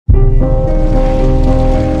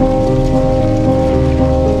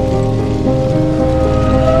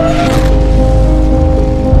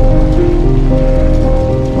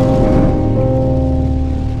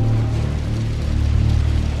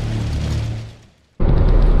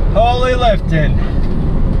fully lifting.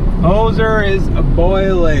 Hoser is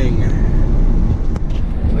boiling.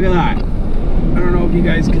 Look at that. I don't know if you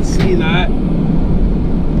guys can see that.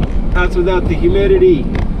 That's without the humidity.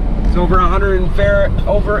 It's over 100 and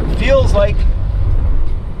it feels like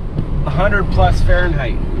 100 plus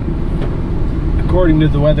Fahrenheit, according to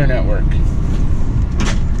the Weather Network.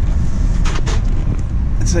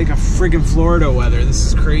 It's like a friggin' Florida weather. This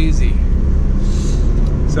is crazy.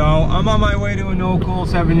 So I'm on my way to a no-cool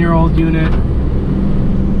 7-year-old unit.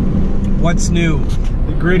 What's new?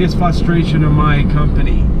 The greatest frustration of my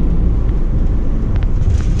company.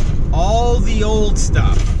 All the old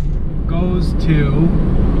stuff goes to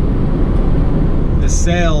the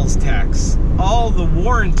sales techs. All the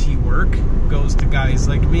warranty work goes to guys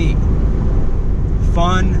like me.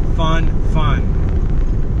 Fun, fun, fun.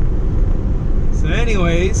 So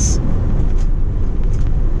anyways,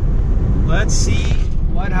 let's see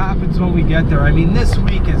what happens when we get there. I mean, this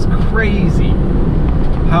week is crazy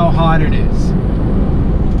how hot it is.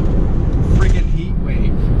 Friggin' heat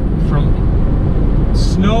wave. From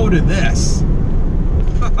snow to this.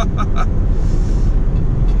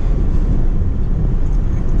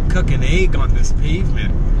 Cook an egg on this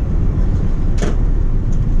pavement.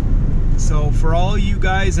 So for all you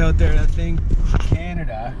guys out there that think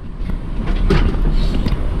Canada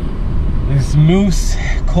is moose,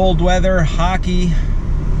 cold weather, hockey,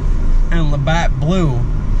 and Labatt Blue,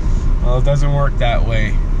 well, it doesn't work that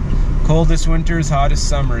way. Coldest winters, hottest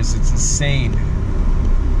summers. It's insane.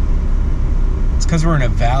 It's because we're in a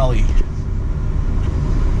valley.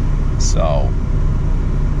 So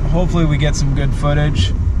hopefully we get some good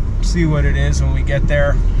footage. See what it is when we get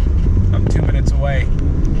there. I'm 2 minutes away.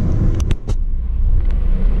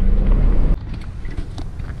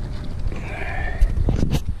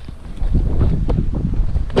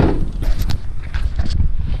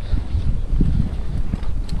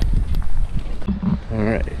 All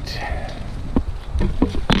right.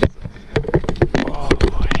 Oh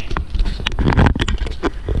boy.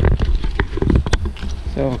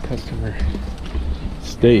 So customer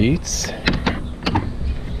states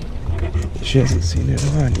she hasn't seen it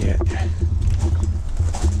on yet.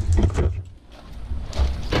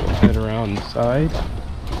 So head around the side.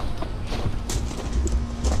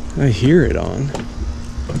 I hear it on.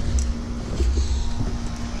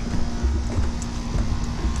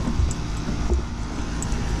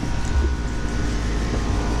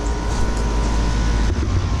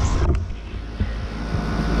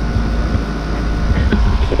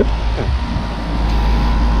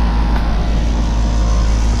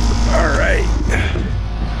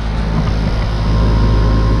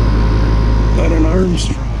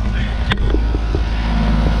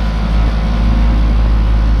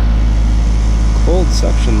 Cold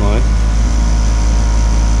suction line.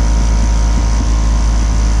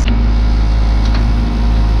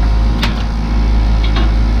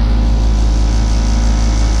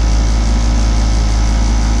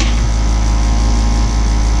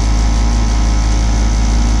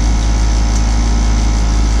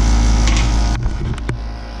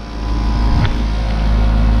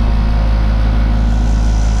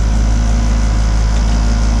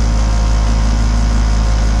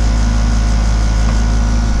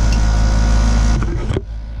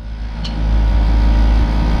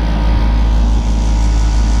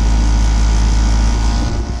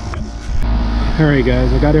 Alright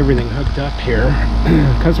guys, I got everything hooked up here.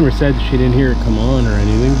 Customer said she didn't hear it come on or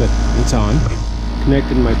anything, but it's on.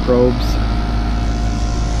 Connected my probes.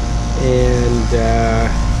 And, I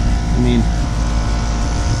mean,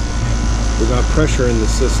 we got pressure in the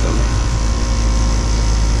system.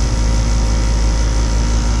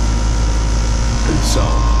 And so,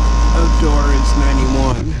 outdoor is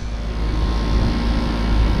 91.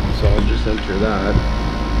 So I'll just enter that.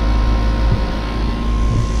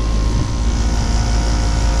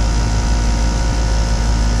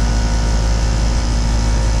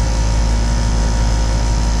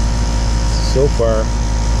 So far,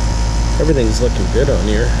 everything's looking good on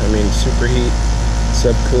here. I mean, superheat,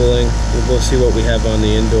 subcooling. We'll go see what we have on the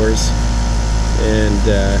indoors and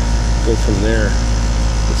go from there.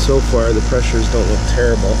 But so far, the pressures don't look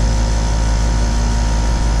terrible.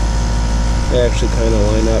 They actually kind of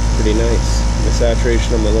line up pretty nice. The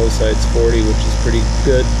saturation on the low side is 40, which is pretty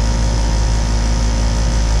good.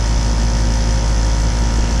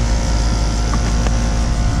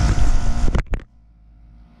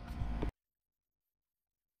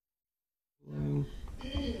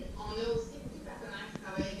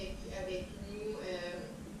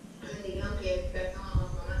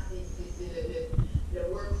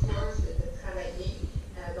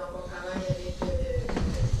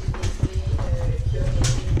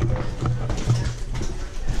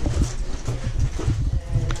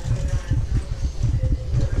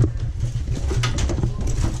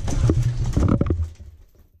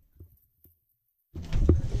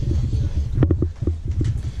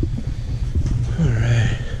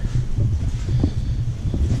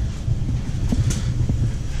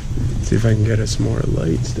 See if I can get us more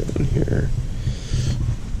lights down here.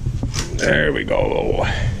 There we go.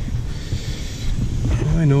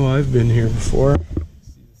 I know I've been here before.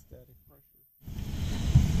 See the static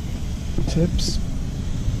pressure tips.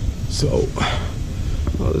 So,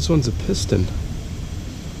 oh, this one's a piston.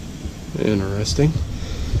 Interesting.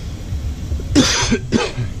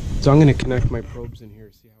 So I'm going to connect my probes in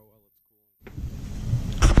here, see how well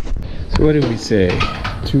it's cooling. So what did we say?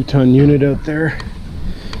 2-ton unit out there.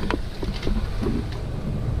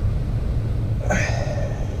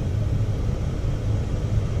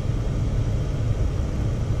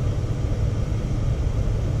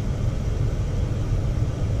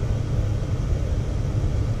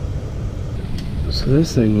 So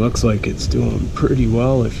this thing looks like it's doing pretty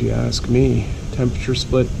well if you ask me. Temperature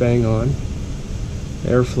split bang on.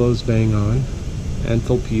 Airflow's bang on.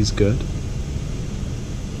 Enthalpy's good.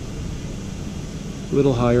 A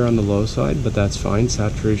little higher on the low side, but that's fine.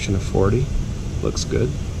 Saturation of 40. Looks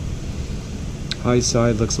good. High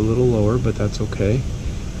side looks a little lower, but that's okay.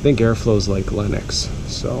 I think airflow's like Lennox,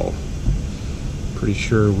 so pretty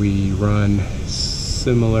sure we run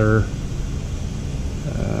similar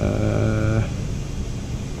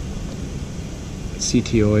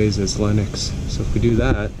CTOAs as Lennox. So if we do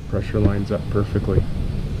that, pressure lines up perfectly.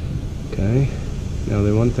 Okay. Now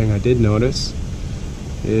the one thing I did notice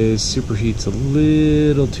is superheat's a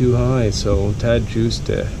little too high, so tad juice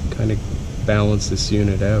to kind of balance this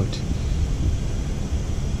unit out.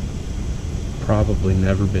 Probably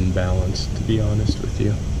never been balanced, to be honest with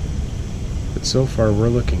you. But so far we're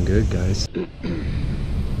looking good, guys.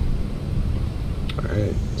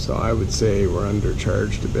 Alright, so I would say we're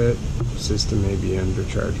undercharged a bit. System may be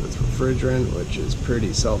undercharged with refrigerant, which is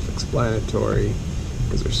pretty self-explanatory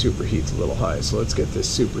because our superheat's a little high. So let's get this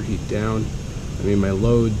superheat down. I mean, my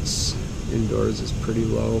loads indoors is pretty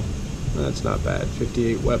low. That's not bad.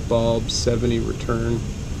 58 wet bulbs, 70 return.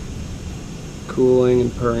 Cooling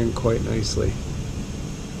and purring quite nicely.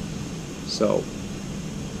 So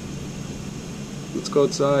let's go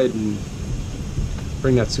outside and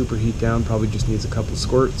bring that superheat down. Probably just needs a couple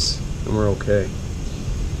squirts and we're okay.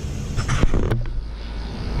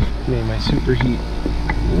 Okay, my superheat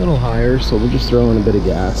a little higher, so we'll just throw in a bit of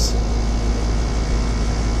gas.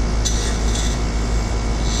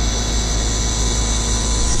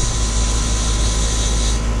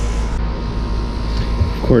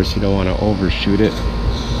 Of course, you don't want to overshoot it.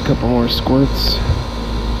 A couple more squirts.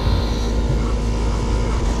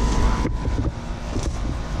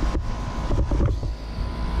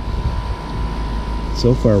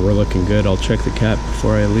 So far we're looking good. I'll check the cap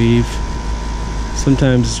before I leave.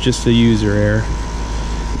 Sometimes it's just a user error,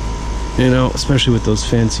 you know, especially with those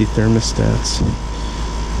fancy thermostats.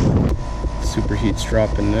 Superheat's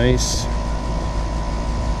dropping nice.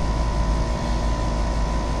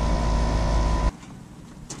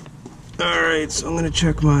 Alright, so I'm gonna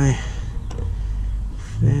check my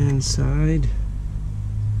fan side.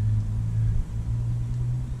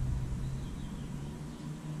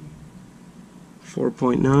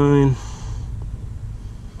 .9.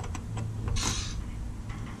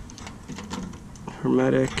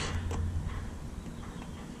 Hermetic.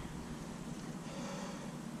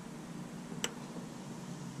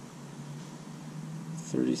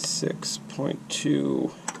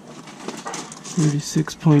 .2.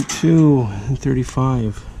 36.2 and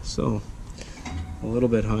 35. So a little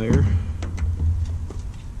bit higher.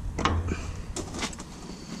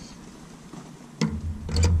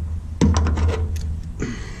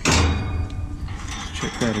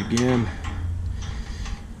 Check that again.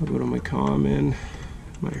 I'll go to my common,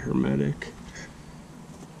 my hermetic.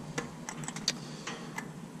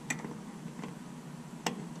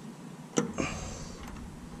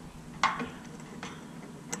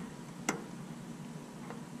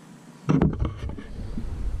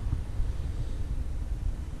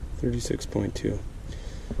 .2.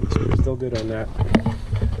 So we're still good on that.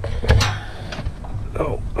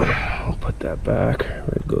 Oh, I'll put that back.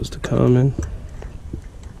 Red goes to common.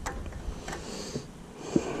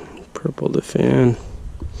 Purple to fan.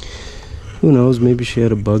 Who knows, maybe she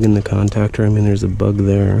had a bug in the contactor. I mean, there's a bug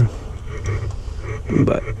there.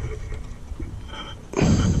 But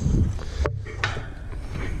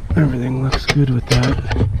everything looks good with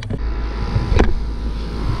that.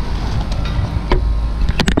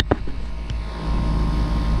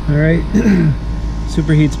 Alright,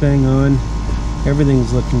 superheat's bang on.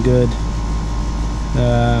 Everything's looking good.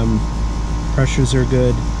 Pressures are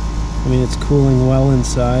good. I mean, it's cooling well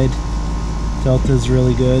inside. Delta's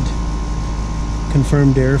really good.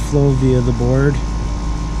 Confirmed airflow via the board.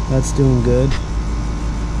 That's doing good.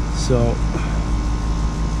 So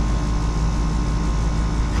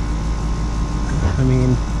I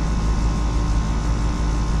mean,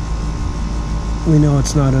 we know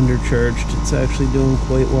it's not undercharged. It's actually doing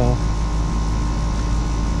quite well.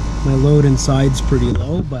 My load inside's pretty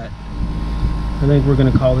low, but I think we're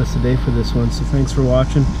going to call this a day for this one. So thanks for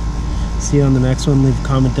watching. See you on the next one. Leave a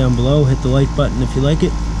comment down below. Hit the like button if you like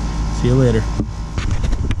it. See you later.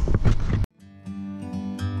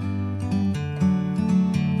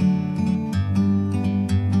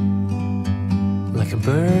 Like a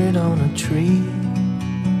bird on a tree,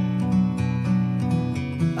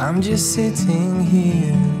 I'm just sitting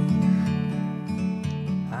here